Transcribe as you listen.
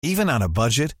Even on a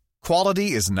budget,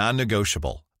 quality is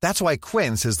non-negotiable. That's why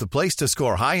Quince is the place to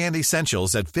score high-end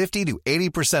essentials at 50 to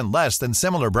 80% less than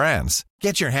similar brands.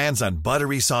 Get your hands on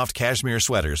buttery soft cashmere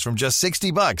sweaters from just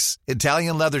 $60,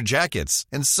 Italian leather jackets,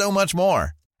 and so much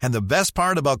more. And the best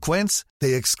part about Quince,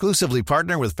 they exclusively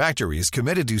partner with factories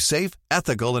committed to safe,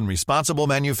 ethical, and responsible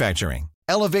manufacturing.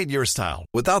 Elevate your style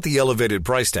without the elevated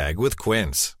price tag with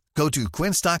Quince. Go to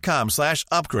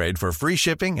quince.com/upgrade for free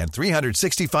shipping and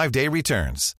 365-day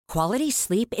returns. Quality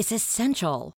sleep is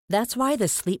essential. That's why the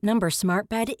Sleep Number Smart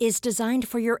Bed is designed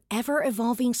for your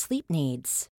ever-evolving sleep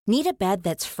needs. Need a bed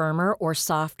that's firmer or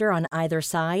softer on either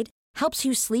side? Helps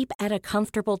you sleep at a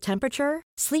comfortable temperature?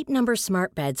 Sleep Number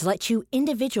Smart Beds let you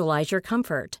individualize your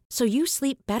comfort, so you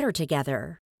sleep better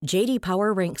together. J.D.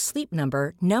 Power ranks Sleep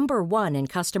Number number 1 in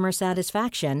customer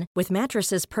satisfaction with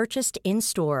mattresses purchased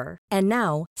in-store. And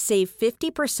now, save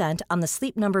 50% on the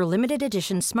Sleep Number Limited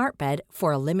Edition Smart Bed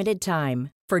for a limited time.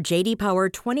 For J.D. Power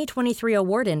 2023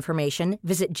 award information,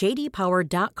 visit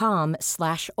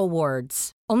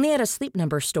jdpower.com/awards. Only at a Sleep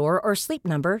Number store or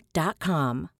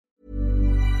sleepnumber.com.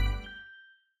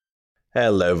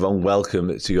 Hello everyone,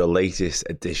 welcome to your latest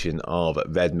edition of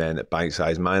Redmen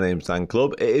Bitesize. My name's Dan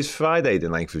Clubb. It is Friday the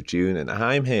 9th of June and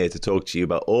I'm here to talk to you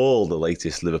about all the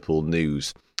latest Liverpool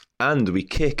news. And we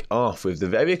kick off with the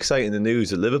very exciting news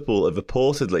that Liverpool have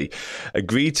reportedly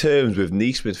agreed terms with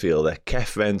Nice midfielder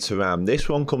Khephren Thuram. This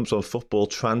one comes from football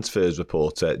transfers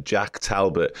reporter Jack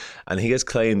Talbot, and he has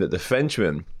claimed that the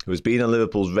Frenchman, who has been on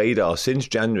Liverpool's radar since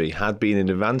January, had been in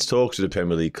advanced talks with the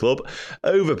Premier League club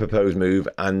over a proposed move,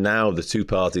 and now the two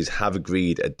parties have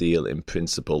agreed a deal in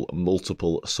principle,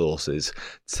 multiple sources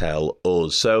tell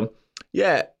us. So,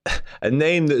 yeah, a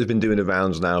name that has been doing the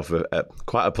rounds now for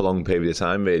quite a prolonged period of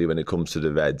time, really, when it comes to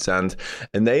the Reds, and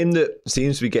a name that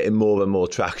seems to be getting more and more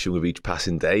traction with each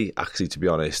passing day, actually, to be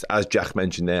honest. As Jack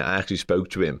mentioned there, I actually spoke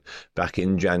to him back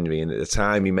in January, and at the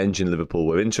time he mentioned Liverpool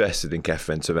were interested in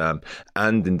Khephren Thuram,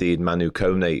 and indeed Manu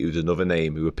Kone, who's another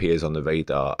name who appears on the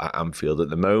radar at Anfield at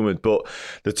the moment. But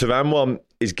the Thuram one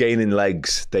is gaining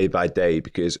legs day by day,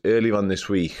 because earlier on this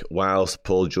week, whilst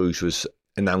Paul Joyce was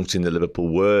announcing that Liverpool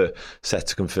were set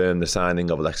to confirm the signing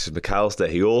of Alexis McAllister,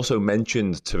 he also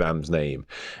mentioned Thuram's name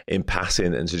in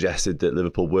passing and suggested that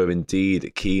Liverpool were indeed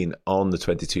keen on the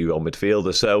 22-year-old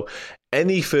midfielder. So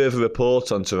any further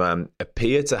reports on Thuram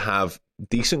appear to have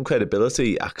decent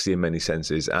credibility, actually, in many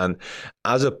senses. And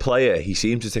as a player, he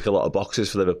seems to tick a lot of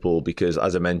boxes for Liverpool because,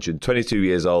 as I mentioned, 22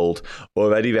 years old,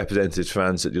 already represented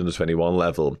France at the under-21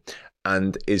 level.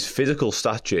 And his physical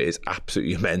stature is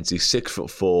absolutely immense. He's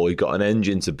 6'4". He got an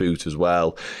engine to boot as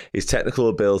well. His technical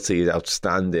ability is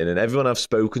outstanding. And everyone I've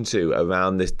spoken to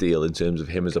around this deal in terms of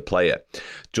him as a player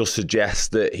just suggests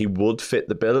that he would fit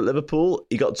the bill at Liverpool.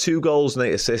 He got 2 goals and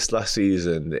 8 assists last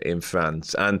season in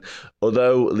France. And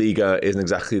although Liga isn't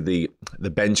exactly the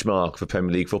benchmark for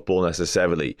Premier League football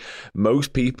necessarily,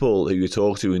 most people who you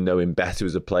talk to who know him better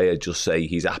as a player just say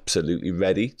he's absolutely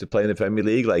ready to play in the Premier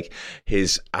League. Like,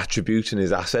 his attributes and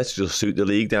his assets just suit the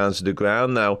league down to the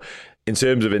ground. Now, in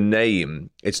terms of a name,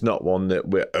 it's not one that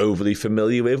we're overly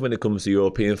familiar with when it comes to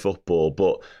European football.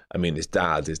 But, I mean, his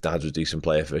dad was a decent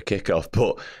player for a kickoff.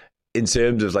 But in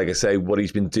terms of, like I say, what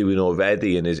he's been doing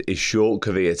already in his short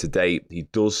career to date, he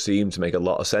does seem to make a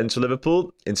lot of sense for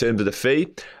Liverpool. In terms of the fee,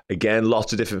 again,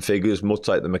 lots of different figures, much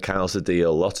like the McAllister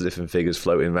deal, lots of different figures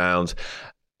floating around.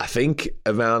 I think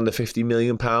around the £50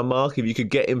 million mark, if you could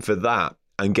get him for that,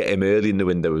 and get him early in the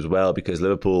window as well, because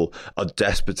Liverpool are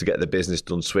desperate to get the business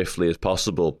done swiftly as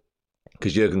possible,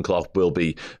 because Jurgen Klopp will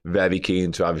be very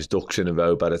keen to have his ducks in a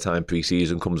row by the time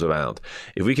pre-season comes around.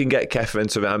 If we can get Khephren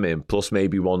Thuram in, plus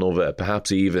maybe one other,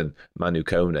 perhaps even Manu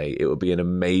Kone, it would be an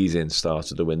amazing start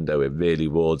to the window. It really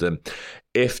would. And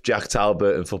if Jack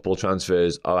Talbot and Football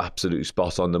Transfers are absolutely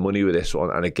spot on the money with this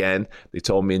one, and again, they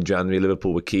told me in January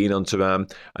Liverpool were keen on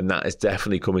Thuram, and that is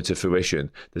definitely coming to fruition.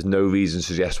 There's no reason to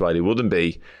suggest why they wouldn't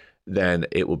be. Then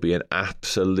it will be an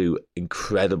absolute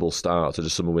incredible start to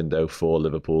the summer window for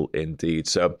Liverpool indeed.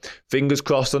 So fingers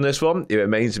crossed on this one. It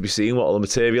remains to be seen what will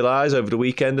materialise over the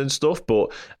weekend and stuff,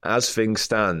 but as things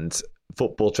stand,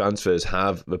 Football Transfers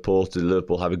have reported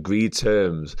Liverpool have agreed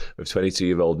terms with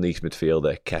 22-year-old Nice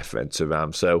midfielder Khephren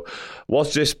Thuram. So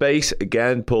watch this space.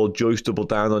 Again, Paul Joyce doubled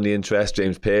down on the interest.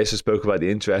 James Pearce spoke about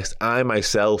the interest. I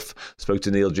myself spoke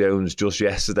to Neil Jones just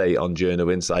yesterday on Journal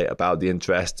Insight about the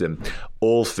interest, and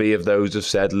all 3 of those have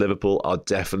said Liverpool are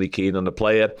definitely keen on the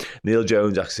player. Neil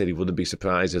Jones actually said he wouldn't be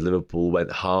surprised if Liverpool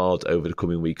went hard over the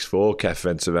coming weeks for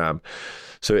Khephren Thuram.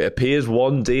 So it appears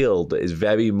one deal that is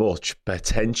very much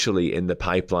potentially in the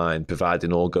pipeline,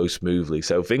 providing all goes smoothly.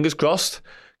 So fingers crossed,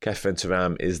 Khephren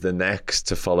Thuram is the next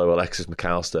to follow Alexis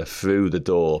McAllister through the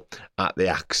door at the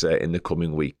AXA in the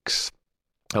coming weeks.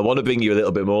 I want to bring you a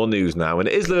little bit more news now, and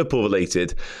it is Liverpool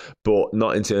related, but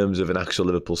not in terms of an actual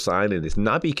Liverpool signing. It's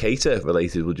Naby Keita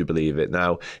related, would you believe it?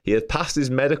 Now, he had passed his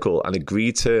medical and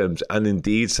agreed terms and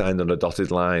indeed signed on a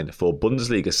dotted line for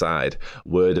Bundesliga side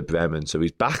Werder Bremen. So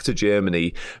he's back to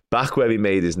Germany, back where he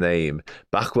made his name,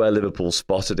 back where Liverpool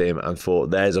spotted him and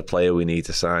thought, there's a player we need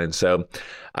to sign. So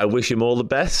I wish him all the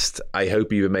best. I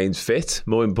hope he remains fit,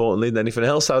 more importantly than anything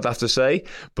else, I would have to say.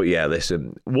 But yeah,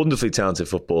 listen, wonderfully talented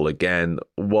football again.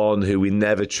 One who we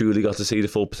never truly got to see the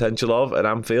full potential of at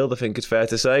Anfield, I think it's fair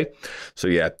to say. So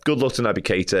yeah, good luck to Naby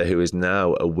Keita, who is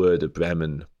now a Werder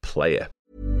Bremen player.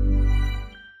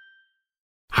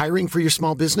 Hiring for your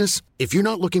small business? If you're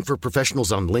not looking for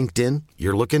professionals on LinkedIn,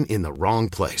 you're looking in the wrong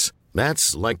place.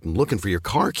 That's like looking for your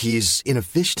car keys in a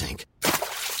fish tank.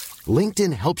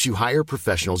 LinkedIn helps you hire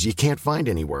professionals you can't find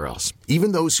anywhere else,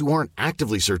 even those who aren't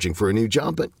actively searching for a new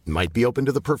job but might be open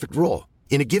to the perfect role.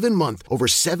 In a given month, over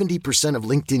 70% of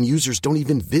LinkedIn users don't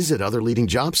even visit other leading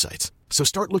job sites. So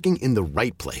start looking in the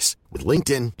right place. With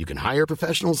LinkedIn, you can hire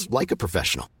professionals like a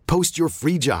professional. Post your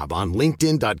free job on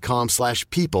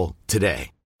linkedin.com/people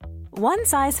today. One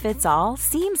size fits all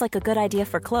seems like a good idea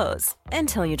for clothes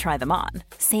until you try them on.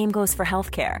 Same goes for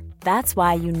healthcare. That's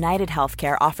why United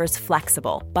Healthcare offers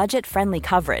flexible, budget-friendly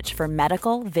coverage for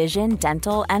medical, vision,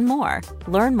 dental, and more.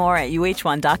 Learn more at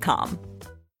uh1.com.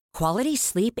 Quality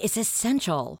sleep is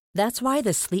essential. That's why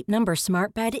the Sleep Number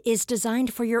Smart Bed is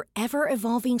designed for your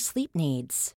ever-evolving sleep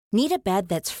needs. Need a bed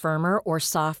that's firmer or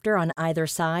softer on either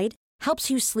side? Helps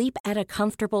you sleep at a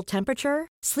comfortable temperature?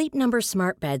 Sleep Number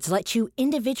Smart Beds let you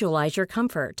individualize your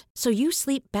comfort, so you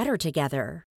sleep better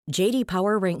together. J.D.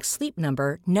 Power ranks Sleep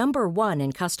Number number 1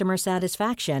 in customer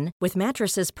satisfaction with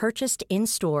mattresses purchased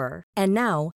in-store. And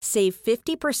now, save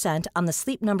 50% on the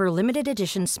Sleep Number Limited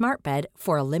Edition Smart Bed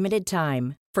for a limited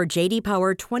time. For J.D.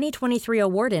 Power 2023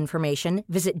 award information,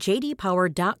 visit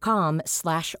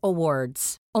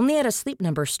jdpower.com/awards. Only at a Sleep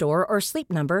Number store or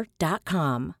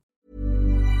sleepnumber.com.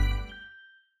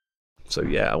 So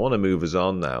yeah, I want to move us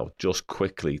on now, just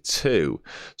quickly, to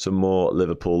some more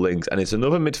Liverpool links. And it's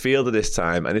another midfielder this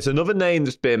time, and it's another name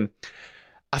that's been,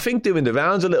 I think, doing the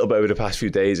rounds a little bit over the past few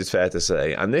days, it's fair to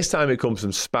say. And this time it comes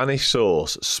from Spanish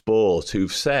source Sport,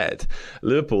 who've said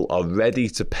Liverpool are ready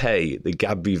to pay the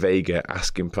Gabby Veiga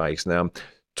asking price. Now,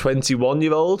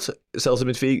 21-year-old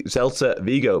Celta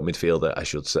Vigo midfielder, I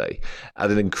should say,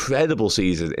 had an incredible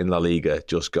season in La Liga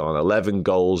just gone. 11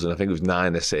 goals and I think it was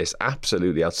 9 assists.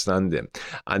 Absolutely outstanding.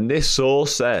 And this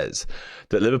source says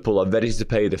that Liverpool are ready to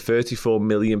pay the £34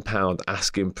 million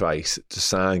asking price to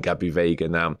sign Gabby Veiga.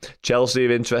 Now, Chelsea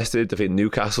are interested. I think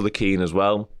Newcastle are keen as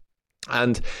well.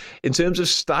 And in terms of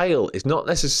style, it's not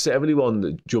necessarily one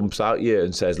that jumps out here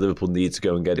and says Liverpool need to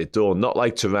go and get it done. Not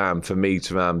like Thuram. For me,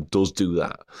 Thuram does do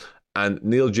that. And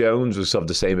Neil Jones was of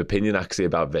the same opinion, actually,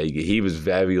 about Veiga. He was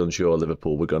very unsure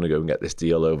Liverpool were going to go and get this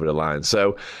deal over the line.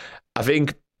 So I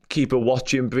think keep a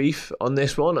watching brief on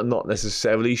this one. I'm not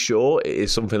necessarily sure it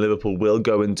is something Liverpool will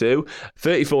go and do.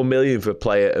 34 million for a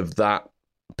player of that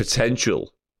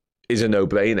potential is a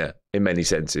no-brainer in many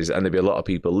senses, and there'll be a lot of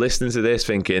people listening to this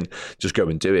thinking just go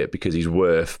and do it because he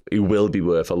will be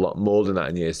worth a lot more than that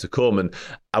in years to come, and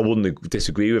I wouldn't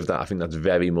disagree with that. I think that's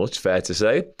very much fair to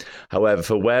say. However,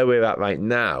 for where we're at right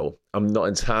now, I'm not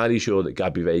entirely sure that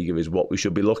Gabby Veiga is what we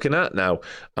should be looking at. Now,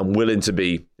 I'm willing to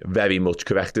be very much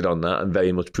corrected on that and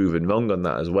very much proven wrong on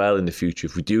that as well in the future.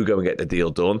 If we do go and get the deal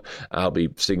done, I'll be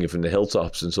singing from the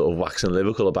hilltops and sort of waxing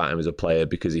lyrical about him as a player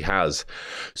because he has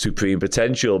supreme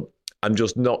potential. I'm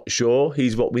just not sure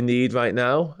he's what we need right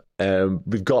now.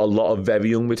 We've got a lot of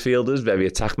very young midfielders, very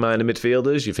attack-minded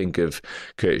midfielders. You think of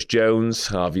Curtis Jones,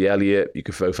 Harvey Elliott. You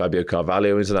could throw Fabio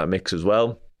Carvalho into that mix as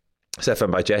well.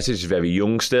 Khephren Thuram is very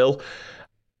young still.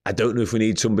 I don't know if we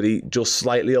need somebody just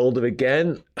slightly older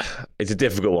again. It's a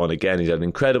difficult one again. He's had an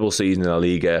incredible season in La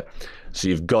Liga, so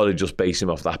you've got to just base him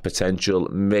off that potential.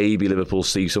 Maybe Liverpool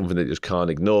see something they just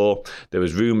can't ignore. There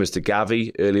was rumours to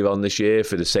Gavi earlier on this year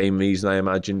for the same reason, I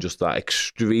imagine, just that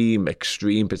extreme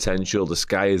potential. The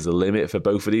sky is the limit for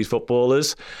both of these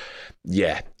footballers.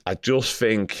 Yeah, I just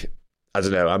think, I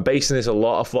don't know, I'm basing this a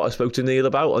lot off what I spoke to Neil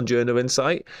about on Journal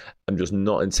Insight. I'm just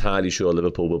not entirely sure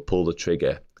Liverpool will pull the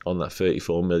trigger on that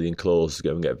 34 million clause to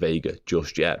go and get Veiga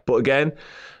just yet. But again,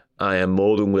 I am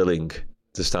more than willing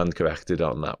to stand corrected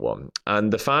on that one.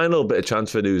 And the final bit of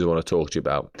transfer news I want to talk to you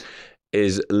about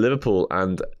is Liverpool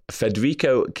and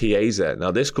Federico Chiesa. Now,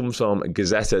 this comes from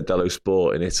Gazzetta dello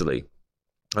Sport in Italy.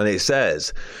 And it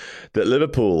says that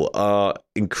Liverpool are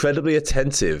incredibly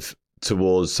attentive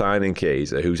towards signing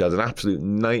Chiesa, who's had an absolute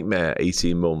nightmare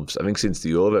 18 months, I think since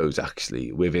the Euros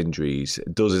actually, with injuries,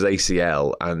 does his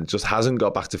ACL and just hasn't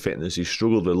got back to fitness. He's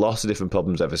struggled with lots of different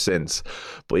problems ever since,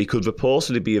 but he could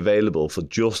reportedly be available for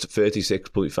just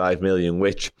 36.5 million,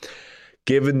 which,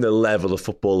 given the level of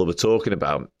footballer we're talking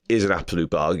about, is an absolute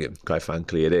bargain. Quite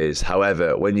frankly, it is.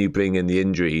 However, when you bring in the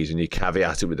injuries and you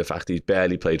caveat it with the fact he's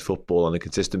barely played football on a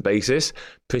consistent basis,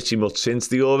 pretty much since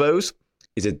the Euros,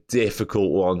 is a difficult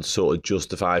one to sort of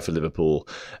justify for Liverpool.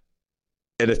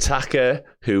 An attacker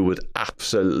who would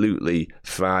absolutely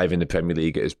thrive in the Premier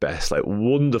League at his best. Like,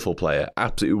 wonderful player,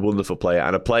 absolutely wonderful player,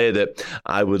 and a player that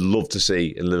I would love to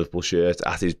see in Liverpool shirt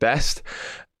at his best.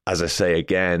 As I say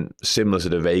again, similar to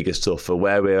the Vegas stuff, for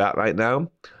where we're at right now,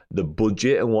 the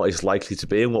budget and what it's likely to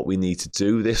be and what we need to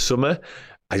do this summer,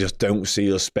 I just don't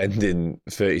see us spending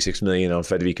 36 million on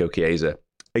Federico Chiesa.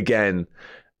 Again,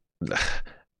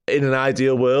 in an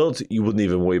ideal world, you wouldn't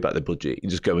even worry about the budget. You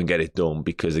just go and get it done,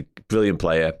 because a brilliant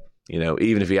player, you know,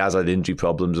 even if he has had injury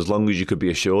problems, as long as you could be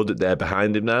assured that they're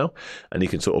behind him now and he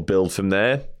can sort of build from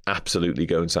there, absolutely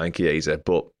go and sign Chiesa.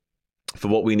 But for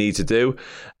what we need to do,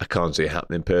 I can't see it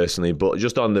happening personally. But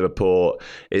just on the report,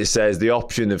 it says the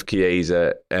option of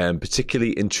Chiesa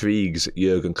particularly intrigues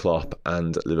Jurgen Klopp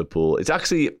and Liverpool. It's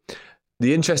actually,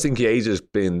 the interest in Chiesa has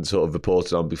been sort of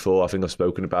reported on before. I think I've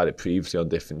spoken about it previously on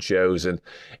different shows, and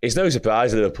it's no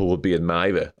surprise Liverpool would be an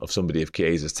admirer of somebody of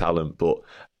Chiesa's talent, but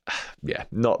yeah,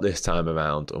 not this time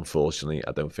around, unfortunately.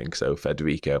 I don't think so,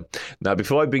 Federico. Now,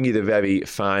 before I bring you the very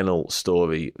final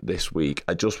story this week,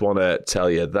 I just want to tell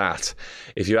you that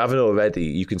if you haven't already,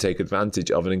 you can take advantage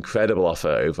of an incredible offer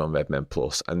over on Redmen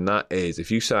Plus, and that is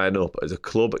if you sign up as a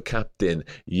Club Captain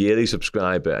yearly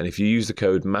subscriber, and if you use the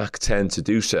code MAC10 to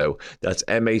do so, that's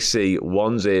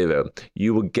MAC10,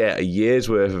 you will get a year's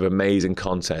worth of amazing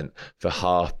content for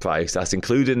half price. That's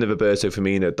including the Roberto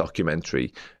Firmino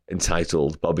documentary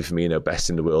entitled Bobby Firmino Best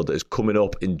in the World, that is coming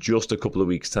up in just a couple of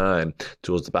weeks' time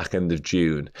towards the back end of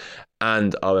June,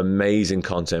 and our amazing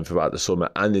content throughout the summer,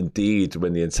 and indeed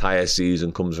when the entire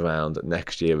season comes around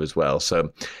next year as well.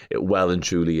 So it well and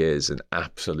truly is an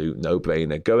absolute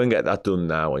no-brainer. Go and get that done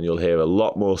now, and you'll hear a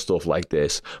lot more stuff like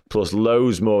this, plus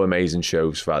loads more amazing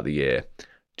shows throughout the year.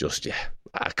 Just, yeah,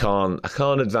 I can't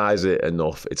advise it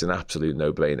enough. It's an absolute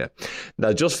no-brainer.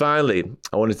 Now, just finally,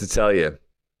 I wanted to tell you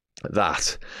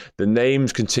that the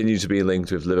names continue to be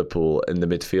linked with Liverpool in the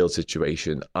midfield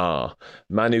situation are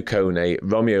Manu Kone,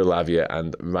 Romeo Lavia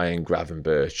and Ryan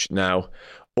Gravenberch. Now,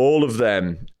 all of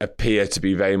them appear to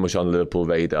be very much on Liverpool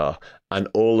radar, and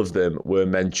all of them were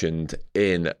mentioned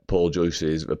in Paul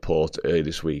Joyce's report earlier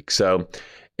this week. So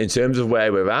in terms of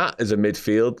where we're at as a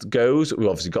midfield goes, we've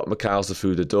obviously got McAllister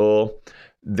through the door.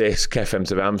 This Khephren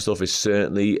Thuram stuff is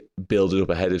certainly building up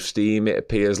ahead of steam, it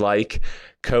appears like.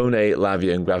 Kone,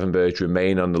 Lavia and Gravenberch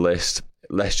remain on the list.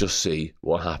 Let's just see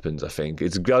what happens, I think.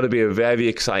 It's got to be a very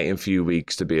exciting few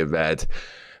weeks to be a Red.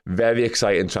 Very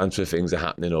exciting transfer things are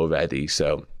happening already.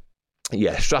 So,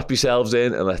 yeah, strap yourselves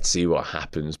in and let's see what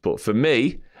happens. But for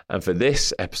me, and for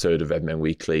this episode of Redmen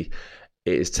Weekly,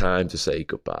 it is time to say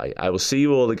goodbye. I will see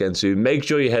you all again soon. Make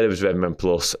sure you head over to Redmen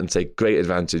Plus and take great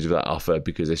advantage of that offer,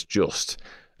 because it's just,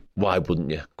 why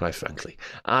wouldn't you, quite frankly?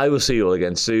 I will see you all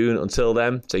again soon. Until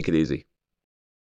then, take it easy.